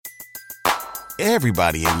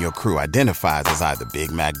Everybody in your crew identifies as either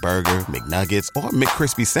Big Mac Burger, McNuggets, or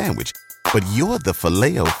McCrispy Sandwich. But you're the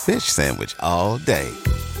Filet-O-Fish Sandwich all day.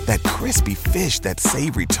 That crispy fish, that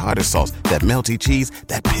savory tartar sauce, that melty cheese,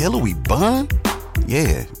 that pillowy bun.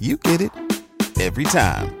 Yeah, you get it. Every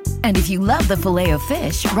time. And if you love the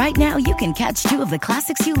Filet-O-Fish, right now you can catch two of the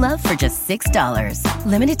classics you love for just $6.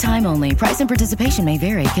 Limited time only. Price and participation may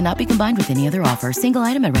vary. Cannot be combined with any other offer. Single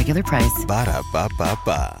item at regular price.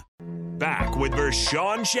 Ba-da-ba-ba-ba. Back with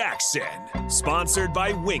Vershawn Jackson. Sponsored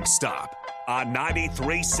by Wingstop on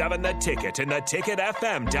 93.7 The Ticket and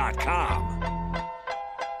theticketfm.com.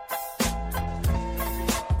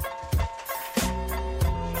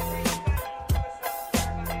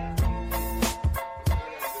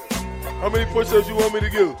 How many push-ups you want me to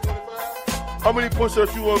do? How many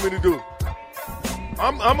push-ups you want me to do?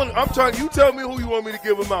 I'm trying. You tell me who you want me to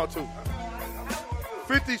give them out to.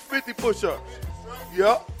 50 push-ups.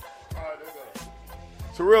 Yep.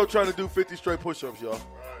 Terrell trying to do 50 straight push-ups, y'all.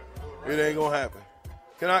 It ain't gonna happen.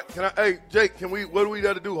 Can I? Hey, Jake, what do we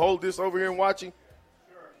got to do? Hold this over here and watch him?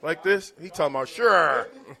 Like this? He talking about, sure.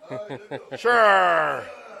 Sure.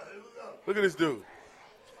 Look at this dude.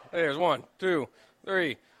 There's 1, 2,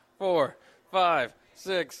 3, 4, 5,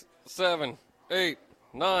 6, 7, 8,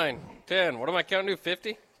 9, 10. What am I counting to?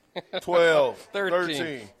 50? 12,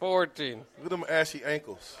 13, 14. Look at them ashy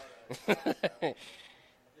ankles.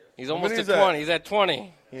 He's almost at 20. He's at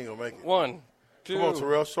 20. He ain't going to make it. 1, 2, Come on,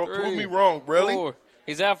 Terrell. Prove me 3, wrong, really? 4.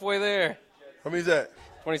 He's halfway there. How many is that?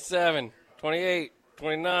 27, 28,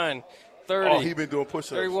 29, 30. Oh, he been doing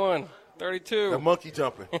push-ups. 31, 32. The monkey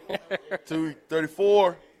jumping.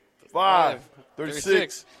 34, 5,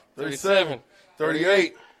 36, 37,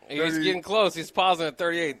 38. He's getting close. He's pausing at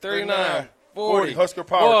 38, 39, 40. Husker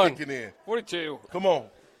power 1, kicking in. 42. Come on.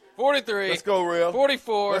 43. Let's go, Real.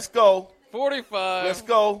 44. Let's go. 45. Let's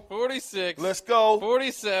go. 46. Let's go.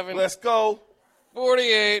 47. Let's go.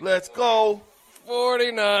 48. Let's go.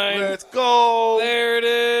 49. Let's go. There it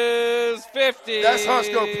is. 50. That's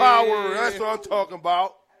Husker power. That's what I'm talking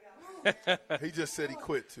about. He just said he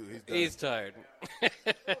quit, too. He's tired.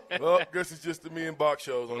 Well, guess it's just the me and box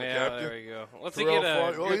shows on the captain. There we go. Let's get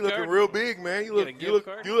a he looking real big, man. You look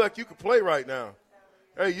like you could play right now.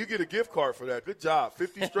 Hey, you get a gift card for that. Good job.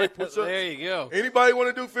 50 straight push-ups. There you go. Anybody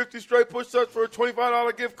want to do 50 straight push-ups for a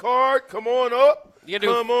 $25 gift card? Come on up.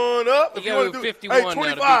 Come on up. If you want to do 51 hey, now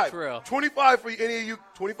 25. to beat Terrell. 25 for any of you.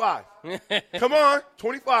 25. Come on.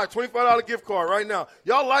 $25 gift card right now.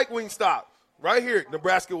 Y'all like Wingstop. Right here,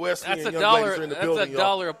 Nebraska Wesleyan. That's young ladies are in the building,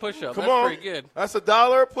 $1 a push-up. Come That's on. pretty good. That's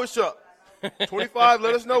 $1 a push-up. 25.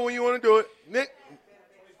 Let us know when you want to do it. Nick?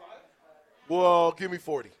 Well, give me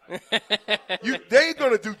 40. They ain't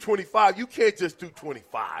going to do 25. You can't just do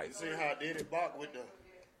 25. See how I did it, Bach, with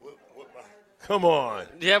my. Come on.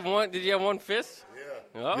 Did you have one fist?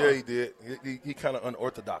 Yeah. Oh. Yeah, he did. He kind of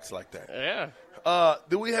unorthodox like that. Yeah.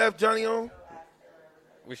 Do we have Johnny on?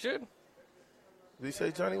 We should. Did he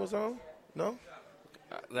say Johnny was on? No?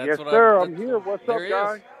 Yes, sir. I'm here. What's up,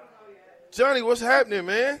 guys? Johnny, what's happening,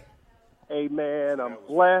 man? Hey, man, I'm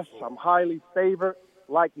blessed. I'm highly favored,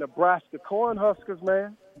 like Nebraska Cornhuskers,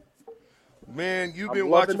 man. Man, you've been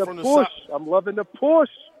watching from the side. I'm loving the push.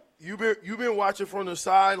 You've been watching from the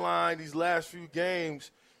sideline these last few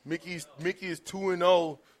games. Mickey is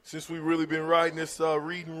 2-0 since we've really been riding this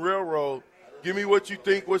Reading Railroad. Give me what you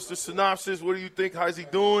think. What's the synopsis? What do you think? How's he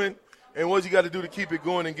doing? And what's he got to do to keep it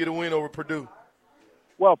going and get a win over Purdue?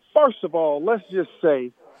 Well, first of all, let's just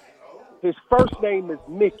say his first name is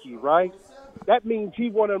Mickey, right? That means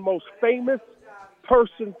he's one of the most famous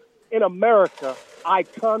persons in America,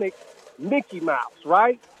 iconic Mickey Mouse,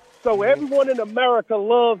 right? So everyone in America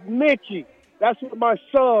loves Mickey. That's what my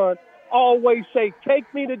son always say,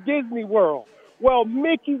 take me to Disney World. Well,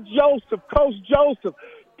 Mickey Joseph, Coach Joseph,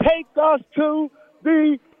 take us to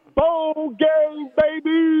the bowl game,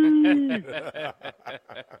 baby.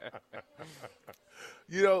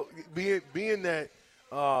 You know, being that,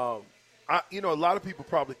 a lot of people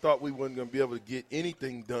probably thought we weren't going to be able to get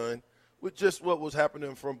anything done with just what was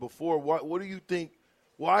happening from before. What do you think?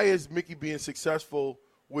 Why is Mickey being successful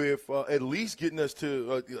with at least getting us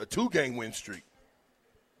to a 2-game win streak?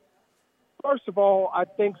 First of all, I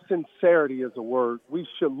think sincerity is a word we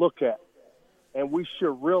should look at, and we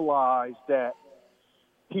should realize that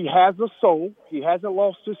he has a soul. He hasn't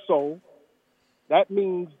lost his soul. That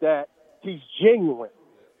means that he's genuine.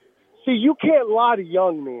 See, you can't lie to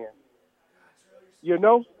young men, you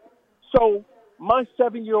know? So my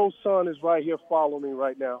 7-year-old son is right here following me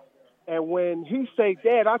right now. And when he say,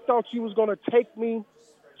 Dad, I thought you was going to take me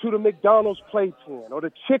to the McDonald's playpen or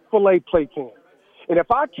the Chick-fil-A playpen. And if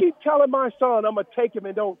I keep telling my son I'm going to take him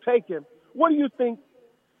and don't take him, What do you think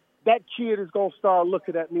that kid is going to start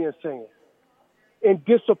looking at me and saying? In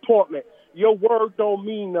disappointment, your word don't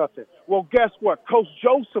mean nothing. Well, guess what? Coach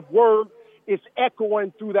Joseph's word is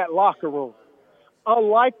echoing through that locker room.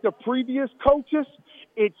 Unlike the previous coaches,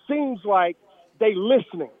 it seems like they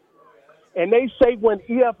listening. And they say when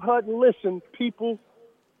E.F. Hutton listens, people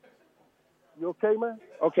 – you okay, man?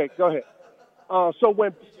 Okay, go ahead. So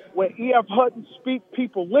when E.F. Hutton speaks,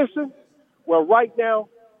 people listen. Well, right now,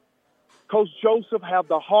 Coach Joseph have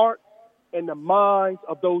the heart and the minds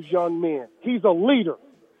of those young men. He's a leader.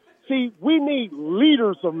 See, we need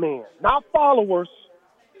leaders of men, not followers,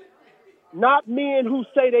 not men who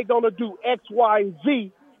say they're going to do X, Y, and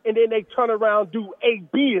Z, and then they turn around and do A,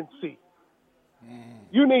 B, and C.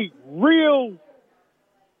 You need real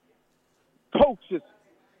coaches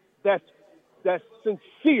that's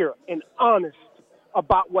sincere and honest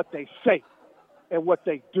about what they say and what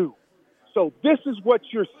they do. So this is what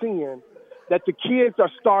you're seeing that the kids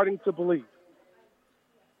are starting to believe.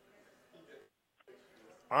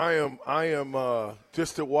 I am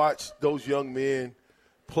just to watch those young men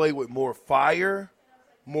play with more fire,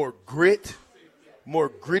 more grit, more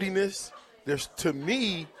grittiness. To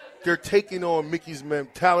me, they're taking on Mickey's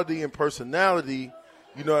mentality and personality.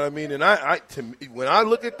 You know what I mean? And when I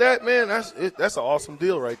look at that, man, that's an awesome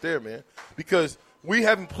deal right there, man. Because we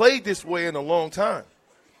haven't played this way in a long time.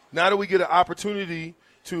 Now that we get an opportunity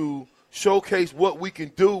to showcase what we can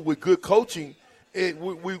do with good coaching,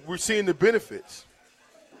 we're seeing the benefits.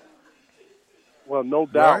 Well, no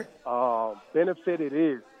doubt. Right? Benefit it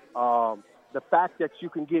is. The fact that you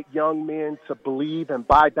can get young men to believe and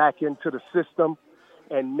buy back into the system,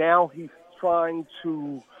 and now he's trying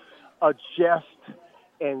to adjust,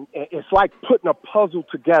 and it's like putting a puzzle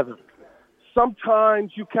together.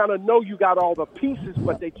 Sometimes you kind of know you got all the pieces,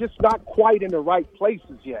 but they're just not quite in the right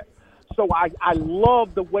places yet. So I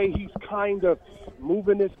love the way he's kind of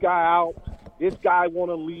moving this guy out. This guy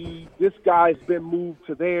want to leave. This guy's been moved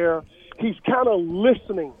to there. He's kind of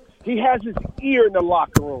listening. He has his ear in the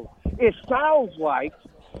locker room. It sounds like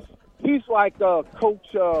he's like Coach,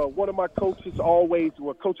 one of my coaches always,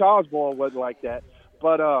 well, Coach Osborne wasn't like that,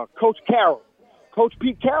 but Coach Carroll. Coach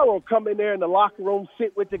Pete Carroll come in there in the locker room,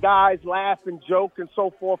 sit with the guys, laugh and joke and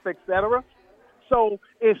so forth, etc. So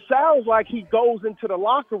it sounds like he goes into the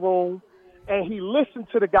locker room and he listens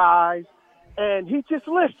to the guys and he just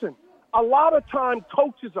listens. A lot of times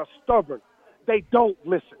coaches are stubborn. They don't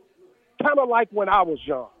listen. Kind of like when I was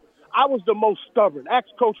young. I was the most stubborn. Ask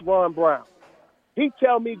Coach Ron Brown. He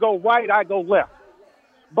tell me go right, I go left.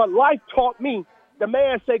 But life taught me, the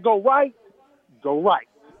man say go right, go right.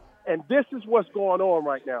 And this is what's going on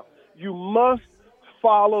right now. You must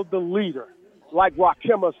follow the leader. Like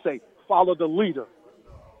Rakema say, follow the leader.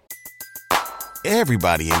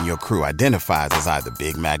 Everybody in your crew identifies as either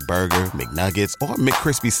Big Mac Burger, McNuggets, or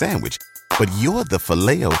McCrispy Sandwich. But you're the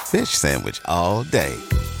Filet-O-Fish Sandwich all day.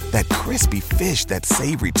 That crispy fish, that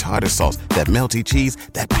savory tartar sauce, that melty cheese,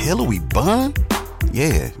 that pillowy bun.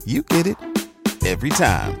 Yeah, you get it. Every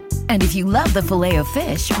time. And if you love the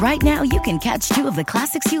Filet-O-Fish, right now you can catch two of the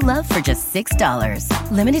classics you love for just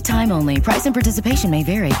 $6. Limited time only. Price and participation may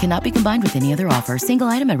vary. Cannot be combined with any other offer. Single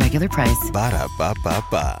item at regular price.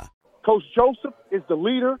 Ba-da-ba-ba-ba. Coach Joseph is the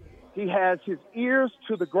leader. He has his ears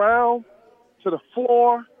to the ground, to the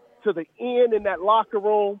floor, to the end in that locker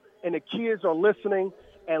room, and the kids are listening.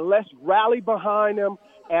 And let's rally behind him.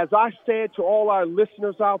 As I said to all our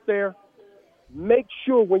listeners out there, make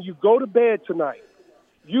sure when you go to bed tonight,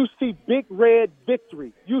 you see big red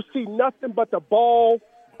victory. You see nothing but the ball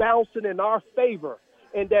bouncing in our favor.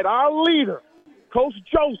 And that our leader, Coach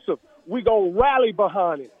Joseph, we're going to rally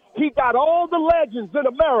behind him. He got all the legends in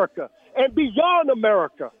America and beyond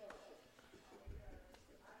America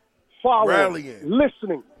following,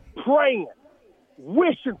 listening, praying,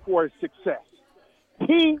 wishing for his success.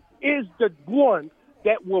 He is the one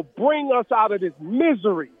that will bring us out of this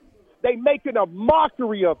misery. They making a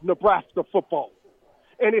mockery of Nebraska football.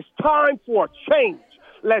 And it's time for a change.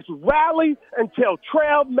 Let's rally until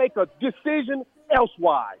Trev make a decision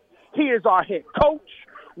elsewise. He is our head coach.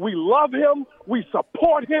 We love him. We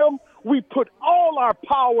support him. We put all our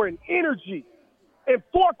power and energy in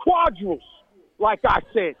 4 quadrants. Like I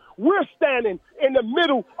said, we're standing in the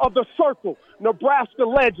middle of the circle. Nebraska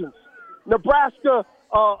legends, Nebraska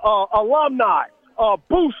alumni,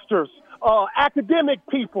 boosters, academic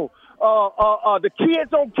people, the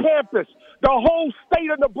kids on campus, the whole state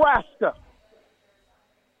of Nebraska.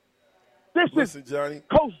 This is Johnny,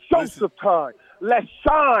 Coach Joseph time. Let's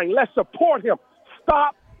shine. Let's support him.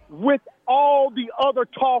 Stop with all the other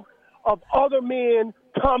talk of other men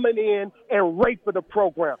coming in and raping the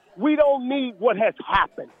program. We don't need what has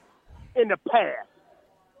happened. in the past.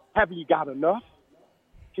 Have you got enough?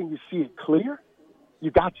 Can you see it clear?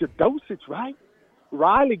 You got your dosage, right?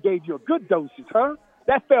 Riley gave you a good dosage, huh?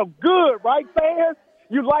 That felt good, right, fans?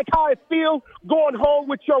 You like how it feels going home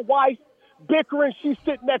with your wife, bickering, she's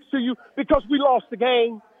sitting next to you because we lost the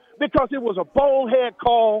game, because it was a bonehead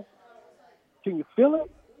call. Can you feel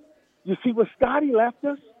it? You see where Scotty left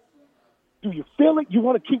us? Do you feel it? You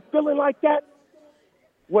want to keep feeling like that?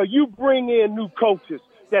 Well, you bring in new coaches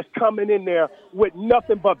that's coming in there with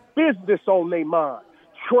nothing but business on their mind.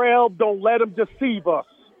 Trail, don't let them deceive us.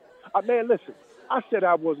 Man, listen, I said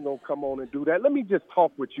I wasn't going to come on and do that. Let me just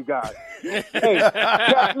talk with you guys. Hey,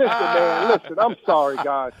 listen, I'm sorry,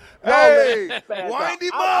 guys. Hey, wind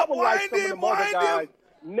him up, wind him.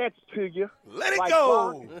 Next to you. Let it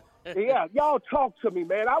go. Yeah, y'all talk to me,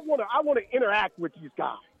 man. I want to interact with these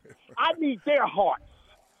guys. I need their hearts.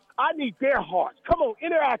 Come on,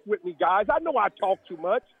 interact with me, guys. I know I talk too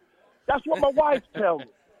much. That's what my wife tells me.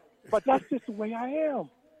 But that's just the way I am.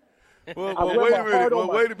 Well, wait a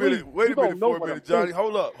minute for a minute, Johnny.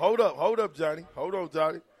 Hold up, Johnny. Hold on,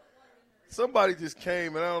 Johnny. Somebody just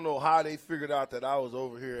came, and I don't know how they figured out that I was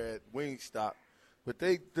over here at Wingstop, but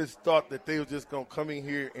they just thought that they were just going to come in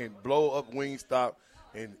here and blow up Wingstop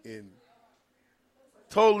and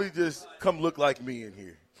totally just come look like me in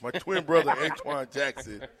here. My twin brother, Antoine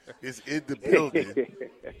Jackson, is in the building.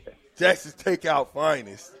 Jackson's Takeout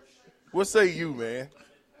finest. What say you, man?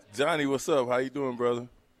 Johnny, what's up? How you doing, brother?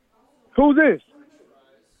 Who's this?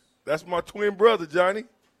 That's my twin brother, Johnny.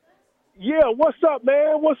 Yeah, what's up,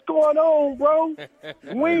 man? What's going on, bro?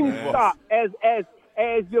 Wingstop,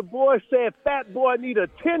 as your boy said, Fat Boy need a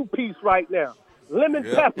 10-piece right now. Lemon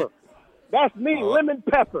pepper. That's me, lemon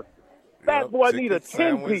pepper. Fat Boy need a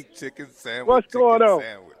 10-piece. Chicken sandwich. What's going on?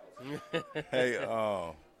 Hey,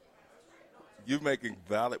 you're making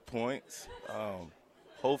valid points.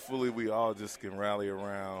 Hopefully we all just can rally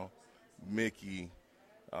around Mickey,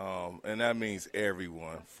 and that means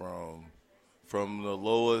everyone from the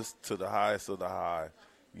lowest to the highest of the high.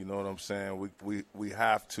 You know what I'm saying? We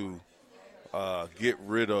have to get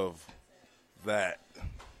rid of that.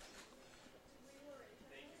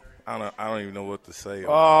 I don't even know what to say. He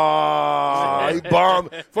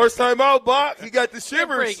bombed. First time out, Bach. He got the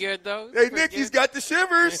shivers. Pretty good, though. Hey, Nick, he's got the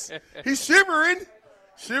shivers. He's shivering.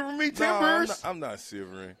 Shiver me timbers. No, I'm not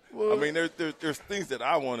shivering. Well, I mean, there's things that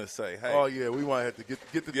I want to say. Hey. Oh, yeah, we might have to get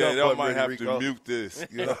the dump button might ready, have Rico. To mute this.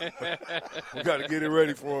 You know? We got to get it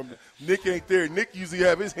ready for him. Nick ain't there. Nick usually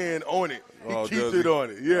have his hand on it. He keeps it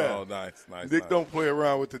on it. Yeah. Oh, nice. Nick don't play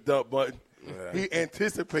around with the dump button. Yeah. He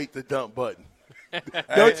anticipates the dump button.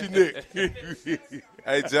 Don't you, Nick?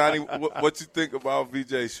 Hey, Johnny, what you think about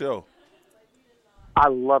VJ's show? I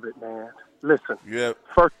love it, man. Listen,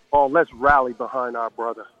 first of all, let's rally behind our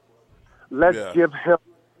brother. Let's give him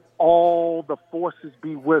all the forces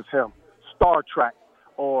be with him. Star Trek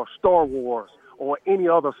or Star Wars or any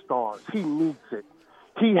other stars. He needs it.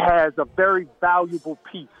 He has a very valuable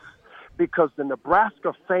piece because the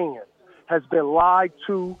Nebraska fan has been lied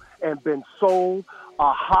to and been sold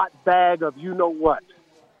a hot bag of you-know-what.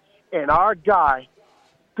 And our guy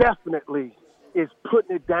definitely is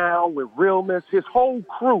putting it down with realness. His whole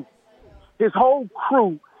crew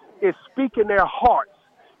is speaking their hearts.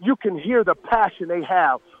 You can hear the passion they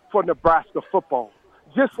have for Nebraska football.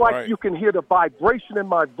 Just like you can hear the vibration in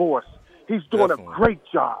my voice. He's doing a great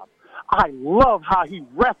job. I love how he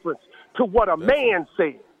referenced to what a man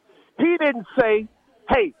said. He didn't say,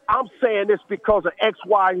 hey, I'm saying this because of X,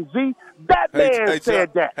 Y, and Z. That man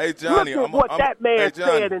said that. Hey, Johnny. Look at what that man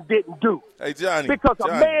said and didn't do. Hey, Johnny. Because a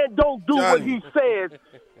man don't do what he says,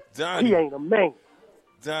 Johnny. he ain't a man.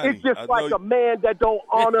 Johnny, it's just like a man that don't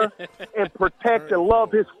honor and protect and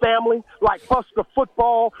love his family, like Husker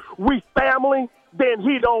football. We family, then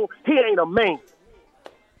he ain't a man.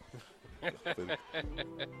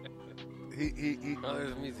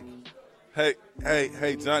 There's music.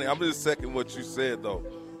 Hey, Johnny, I'm just second what you said, though.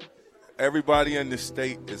 Everybody in this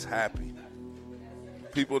state is happy.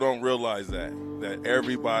 People don't realize that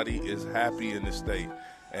everybody is happy in the state.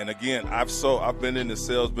 And again, I've been in the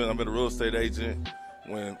sales, I've been a real estate agent.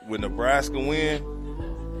 When Nebraska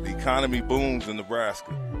win, the economy booms in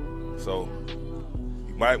Nebraska. So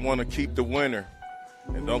you might want to keep the winner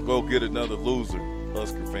and don't go get another loser,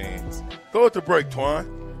 Husker fans. Go at the break,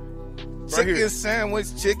 Twine. Chicken sandwich.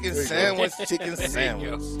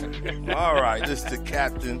 All right, this is the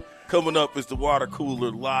captain. Coming up is the water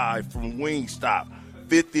cooler live from Wingstop,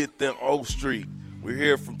 50th and O Street. We're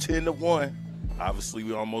here from 10 to 1. Obviously,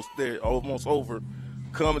 we're almost there, almost over.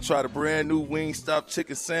 Come and try the brand new Wingstop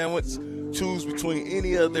chicken sandwich. Choose between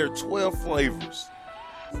any of their 12 flavors.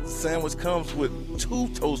 Sandwich comes with 2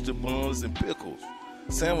 toasted buns and pickles.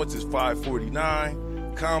 Sandwich is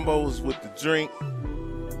 $5.49. Combos with the drink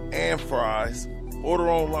and fries. Order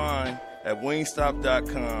online at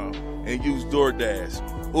wingstop.com and use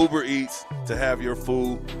DoorDash, Uber Eats to have your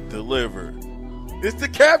food delivered. It's the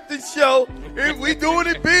Captain Show. We doing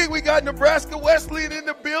it big. We got Nebraska Wesleyan in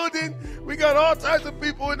the building. We got all types of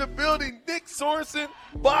people in the building. Nick Sorensen,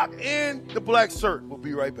 Bach, and the Black Shirt. We'll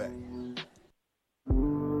be right back.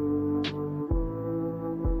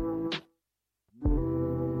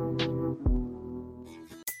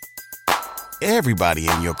 Everybody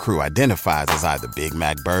in your crew identifies as either Big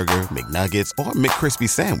Mac Burger, McNuggets, or McCrispy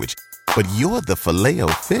Sandwich. But you're the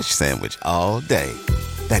Filet-O-Fish Sandwich all day.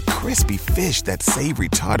 That crispy fish, that savory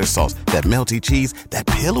tartar sauce, that melty cheese, that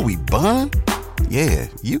pillowy bun. Yeah,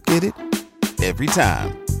 you get it. Every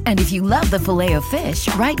time. And if you love the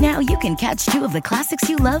Filet-O-Fish, right now you can catch 2 of the classics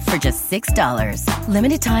you love for just $6.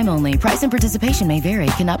 Limited time only. Price and participation may vary.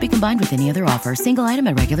 Cannot be combined with any other offer. Single item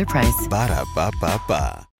at regular price. Ba-da-ba-ba-ba.